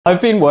I've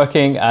been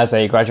working as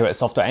a graduate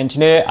software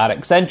engineer at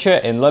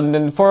Accenture in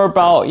London for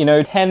about,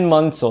 10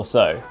 months or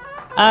so.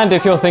 And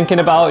if you're thinking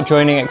about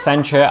joining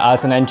Accenture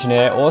as an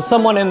engineer or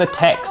someone in the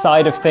tech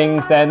side of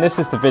things, then this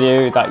is the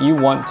video that you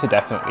want to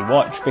definitely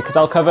watch, because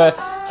I'll cover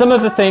some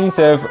of the things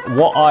of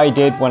what I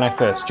did when I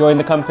first joined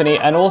the company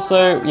and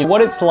also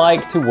what it's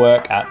like to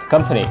work at the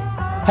company.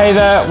 Hey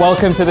there,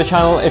 welcome to the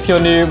channel. If you're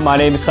new, my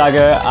name is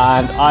Sagar,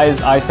 and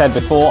as I said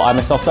before, I'm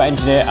a software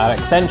engineer at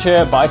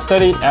Accenture, but I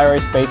studied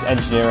aerospace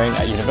engineering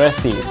at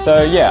university.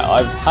 So yeah,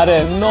 I've had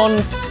a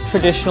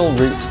non-traditional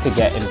route to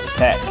get into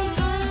tech.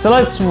 So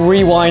let's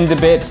rewind a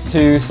bit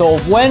to sort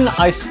of when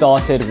I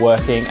started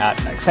working at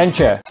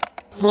Accenture.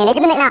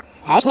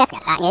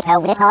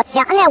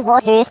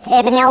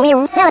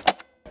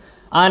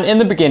 And in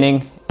the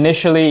beginning,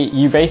 initially,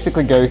 you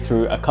basically go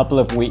through a couple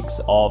of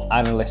weeks of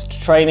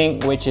analyst training,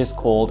 which is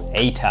called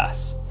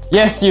ATAS.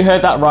 Yes, you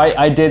heard that right,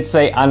 I did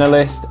say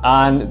analyst,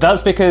 and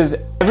that's because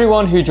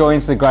everyone who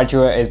joins the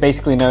graduate is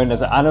basically known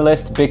as an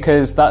analyst,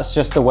 because that's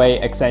just the way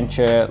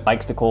Accenture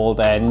likes to call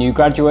their new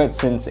graduates,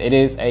 since it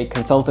is a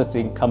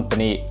consultancy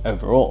company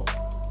overall.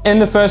 In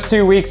the first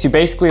 2 weeks, you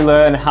basically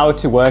learn how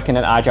to work in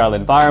an agile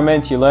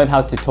environment, you learn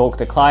how to talk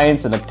to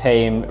clients and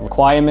obtain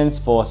requirements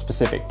for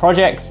specific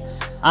projects,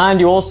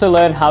 and you also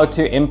learn how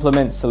to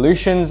implement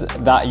solutions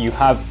that you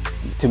have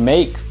to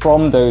make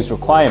from those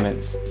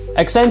requirements.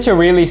 Accenture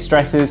really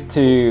stresses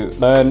to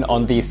learn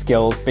on these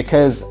skills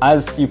because,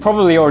 as you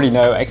probably already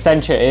know,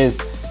 Accenture is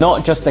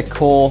not just a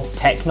core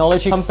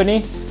technology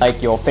company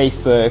like your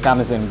Facebook,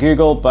 Amazon,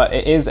 Google, but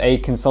it is a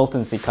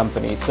consultancy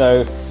company.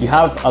 So you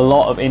have a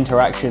lot of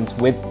interactions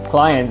with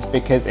clients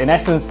because in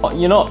essence,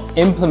 you're not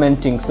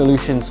implementing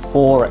solutions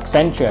for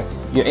Accenture,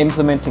 you're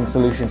implementing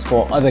solutions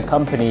for other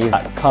companies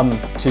that come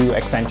to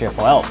Accenture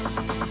for help.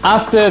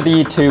 After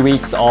the 2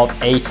 weeks of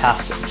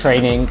ATAS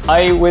training,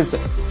 I was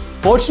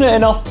fortunate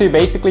enough to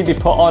basically be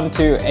put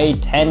onto a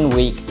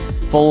 10-week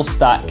full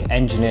stack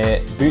engineer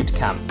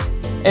bootcamp.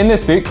 In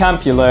this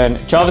bootcamp, you learn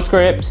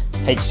JavaScript,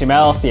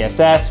 HTML,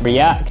 CSS,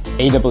 React,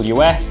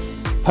 AWS,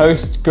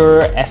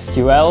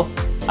 PostgreSQL,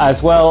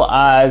 as well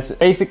as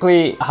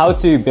basically how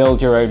to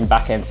build your own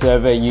backend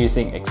server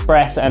using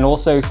Express and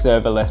also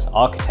serverless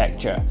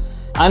architecture.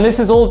 And this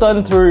is all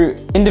done through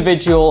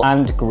individual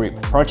and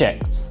group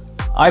projects.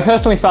 I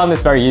personally found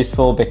this very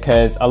useful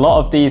because a lot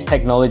of these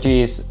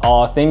technologies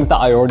are things that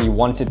I already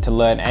wanted to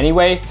learn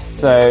anyway,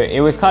 so it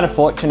was kind of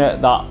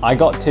fortunate that I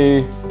got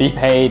to be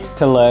paid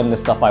to learn the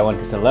stuff I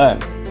wanted to learn.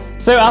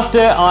 So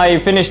after I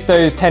finished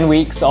those 10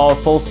 weeks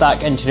of full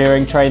stack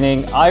engineering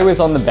training, I was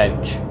on the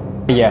bench.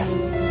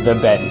 Yes, the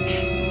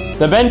bench.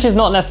 The bench is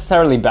not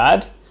necessarily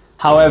bad.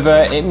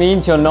 However, it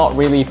means you're not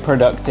really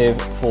productive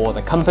for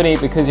the company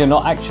because you're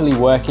not actually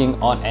working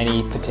on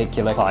any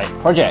particular client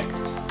project.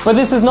 But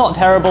this is not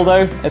terrible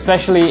though,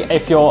 especially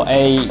if you're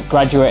a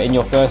graduate in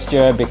your first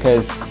year,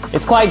 because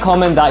it's quite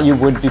common that you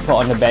would be put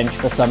on the bench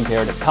for some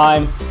period of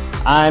time.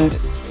 And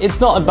it's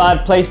not a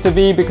bad place to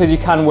be because you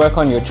can work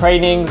on your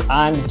trainings.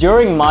 And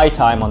during my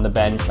time on the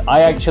bench,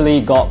 I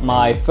actually got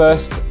my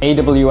first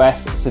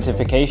AWS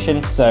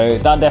certification. So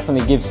that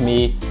definitely gives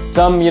me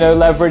some,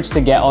 leverage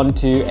to get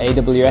onto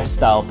AWS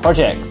style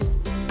projects.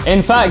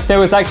 In fact, there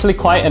was actually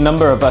quite a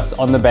number of us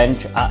on the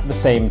bench at the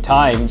same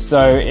time,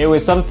 so it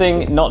was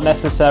something not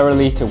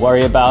necessarily to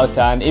worry about.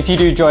 And if you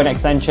do join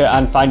Accenture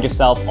and find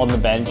yourself on the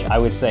bench, I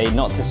would say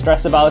not to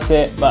stress about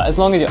it, but as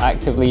long as you're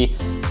actively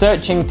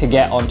searching to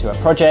get onto a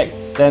project,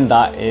 then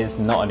that is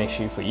not an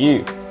issue for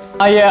you.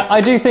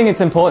 I do think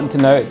it's important to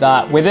note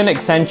that within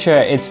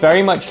Accenture, it's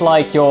very much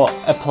like you're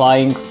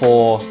applying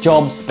for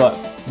jobs, but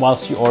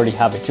whilst you already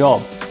have a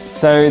job.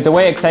 So the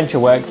way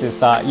Accenture works is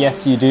that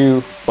yes, you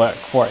do work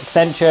for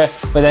Accenture,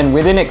 but then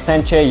within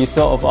Accenture, you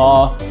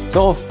are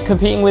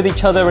competing with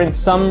each other in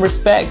some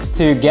respects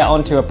to get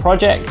onto a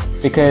project,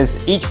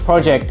 because each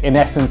project in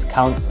essence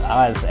counts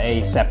as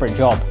a separate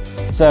job.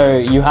 So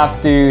you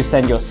have to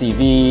send your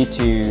CV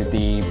to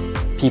the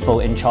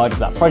people in charge of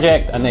that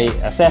project and they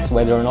assess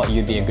whether or not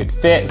you'd be a good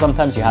fit.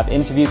 Sometimes you have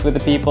interviews with the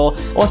people,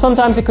 or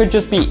sometimes it could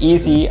just be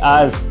easy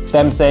as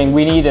them saying,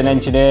 we need an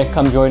engineer,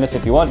 come join us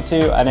if you want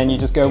to, and then you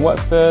just go and work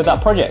for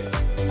that project.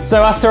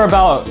 So after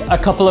about a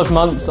couple of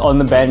months on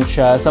the bench,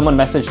 someone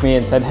messaged me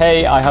and said,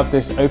 hey, I have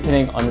this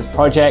opening on this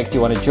project, do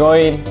you want to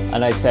join?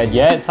 And I said,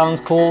 yeah, it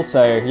sounds cool.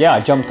 So yeah, I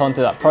jumped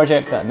onto that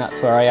project and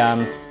that's where I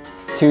am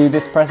to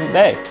this present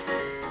day.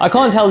 I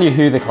can't tell you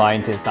who the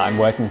client is that I'm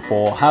working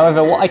for.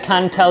 However, what I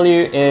can tell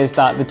you is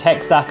that the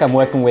tech stack I'm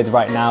working with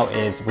right now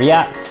is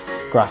React,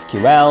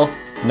 GraphQL,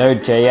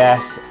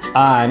 Node.js,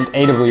 and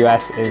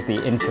AWS is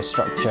the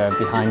infrastructure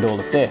behind all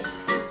of this.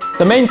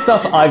 The main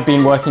stuff I've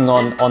been working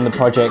on the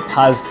project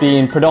has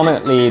been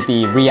predominantly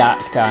the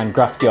React and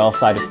GraphQL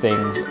side of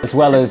things, as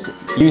well as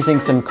using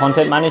some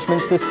content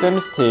management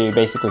systems to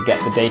basically get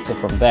the data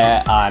from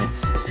there and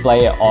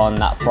display it on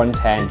that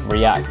front-end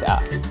React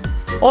app.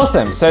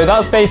 Awesome, so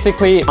that's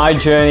basically my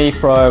journey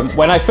from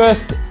when I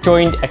first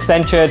joined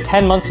Accenture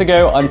 10 months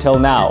ago until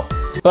now.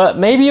 But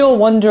maybe you're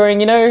wondering,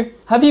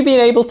 have you been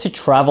able to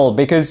travel?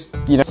 Because,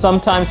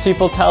 sometimes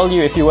people tell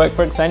you if you work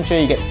for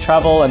Accenture, you get to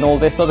travel and all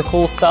this other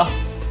cool stuff.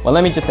 Well,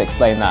 let me just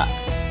explain that.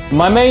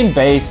 My main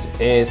base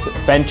is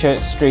Venture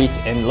Street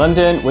in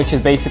London, which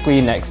is basically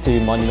next to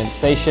Monument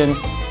Station.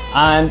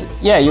 And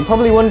yeah, you're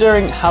probably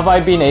wondering, have I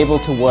been able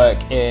to work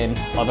in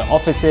other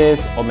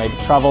offices or maybe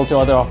travel to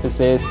other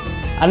offices?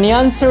 And the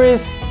answer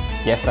is,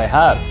 yes, I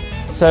have.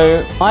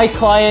 So my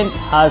client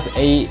has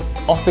an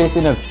office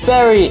in a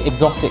very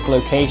exotic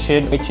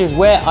location, which is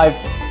where I've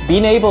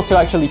been able to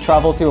actually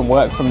travel to and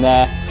work from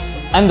there.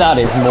 And that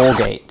is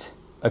Moorgate.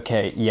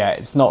 Okay, yeah,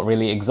 it's not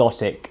really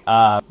exotic,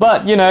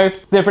 but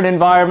different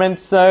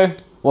environments, so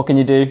what can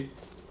you do?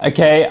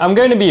 Okay, I'm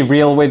going to be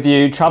real with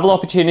you. Travel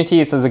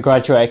opportunities as a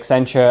graduate at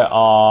Accenture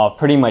are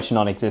pretty much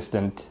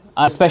non-existent,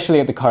 especially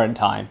at the current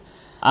time.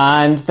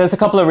 And there's a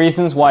couple of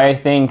reasons why I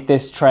think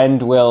this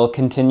trend will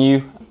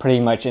continue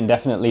pretty much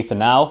indefinitely for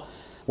now.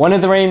 One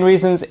of the main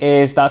reasons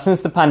is that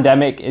since the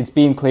pandemic, it's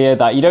been clear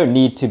that you don't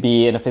need to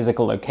be in a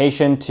physical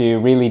location to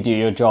really do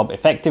your job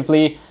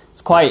effectively.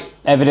 It's quite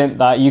evident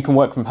that you can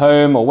work from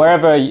home or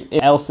wherever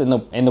else in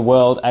the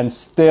world and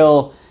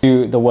still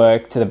do the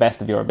work to the best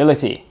of your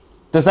ability.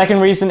 The second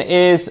reason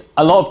is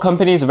a lot of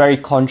companies are very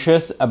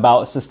conscious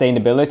about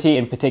sustainability,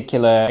 in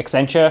particular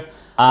Accenture,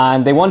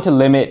 and they want to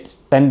limit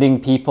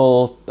sending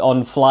people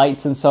on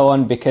flights and so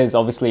on because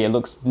obviously it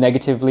looks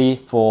negatively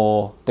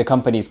for the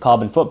company's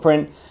carbon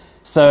footprint.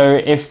 So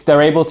if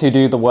they're able to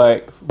do the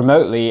work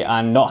remotely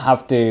and not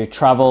have to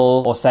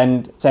travel or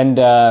send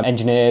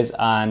engineers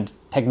and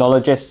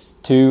technologists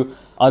to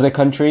other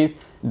countries,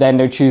 then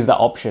they'll choose that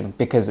option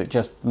because it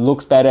just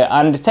looks better.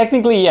 And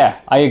technically,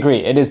 yeah, I agree,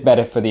 it is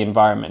better for the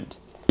environment.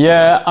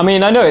 Yeah, I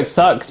mean, I know it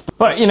sucks,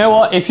 but you know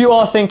what? If you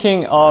are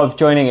thinking of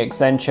joining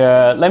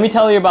Accenture, let me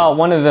tell you about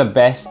one of the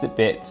best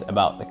bits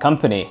about the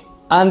company.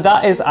 And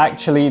that is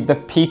actually the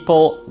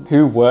people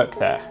who work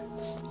there.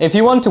 If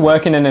you want to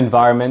work in an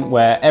environment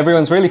where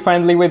everyone's really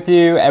friendly with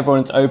you,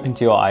 everyone's open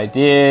to your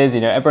ideas,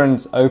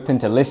 everyone's open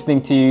to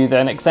listening to you,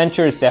 then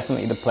Accenture is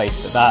definitely the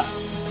place for that.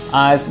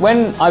 As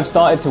when I've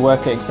started to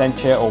work at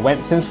Accenture,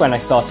 or since when I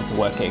started to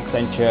work at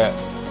Accenture,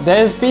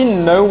 there's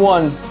been no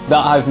one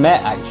that I've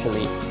met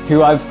actually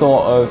who I've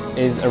thought of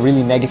is a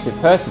really negative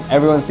person.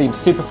 Everyone seems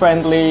super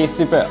friendly,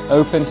 super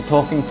open to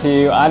talking to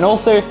you, and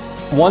also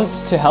want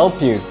to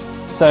help you.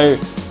 So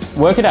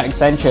working at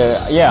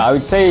Accenture, yeah, I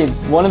would say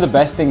one of the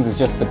best things is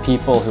just the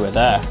people who are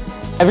there.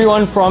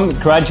 Everyone from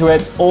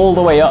graduates all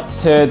the way up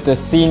to the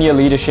senior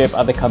leadership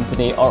at the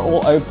company are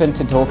all open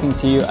to talking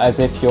to you as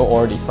if you're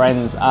already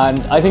friends.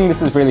 And I think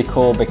this is really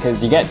cool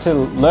because you get to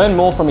learn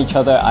more from each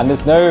other, and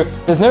there's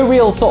no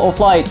real sort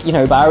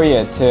of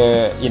barrier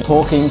to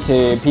talking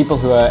to people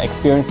who are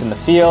experienced in the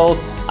field,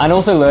 and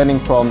also learning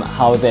from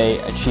how they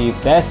achieve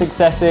their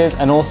successes,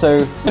 and also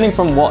learning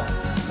from what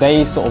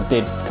they sort of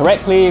did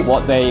correctly,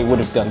 what they would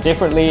have done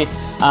differently.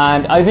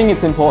 And I think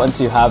it's important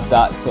to have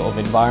that sort of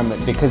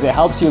environment because it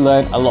helps you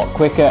learn a lot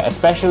quicker,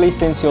 especially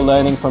since you're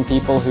learning from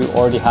people who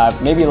already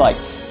have maybe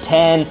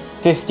 10,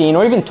 15,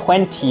 or even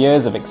 20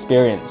 years of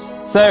experience.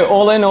 So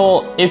all in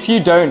all, if you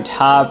don't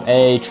have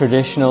a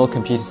traditional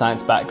computer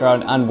science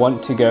background and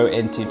want to go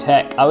into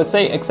tech, I would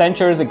say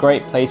Accenture is a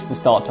great place to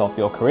start off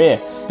your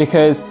career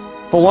because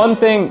for one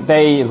thing,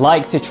 they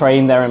like to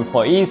train their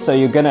employees, so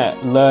you're gonna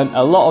learn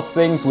a lot of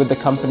things with the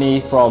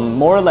company from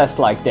more or less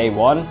day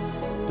one.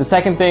 The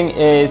second thing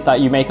is that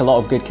you make a lot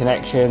of good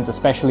connections,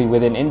 especially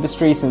within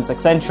industry. Since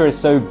Accenture is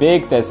so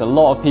big, there's a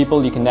lot of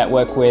people you can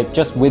network with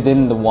just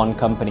within the one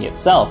company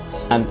itself.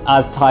 And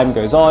as time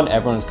goes on,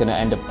 everyone's gonna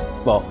end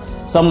up,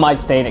 some might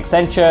stay in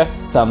Accenture,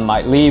 some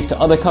might leave to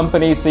other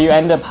companies, so you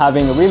end up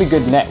having a really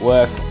good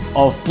network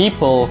of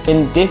people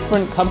in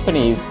different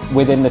companies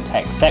within the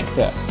tech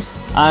sector.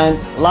 And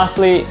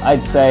lastly,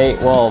 I'd say,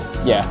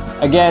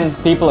 again,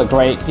 people are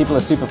great, people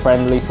are super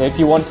friendly, so if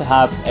you want to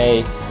have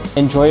a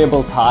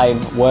enjoyable time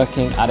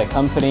working at a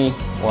company,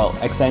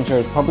 Accenture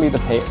is probably the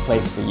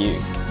place for you.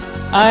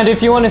 And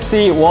if you want to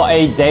see what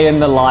a day in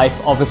the life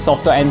of a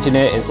software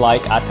engineer is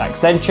like at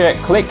Accenture,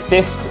 click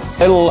this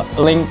little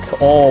link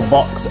or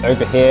box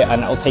over here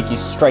and it'll take you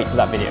straight to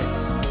that video.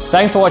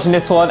 Thanks for watching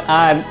this one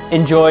and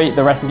enjoy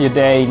the rest of your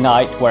day,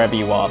 night, wherever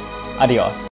you are. Adios.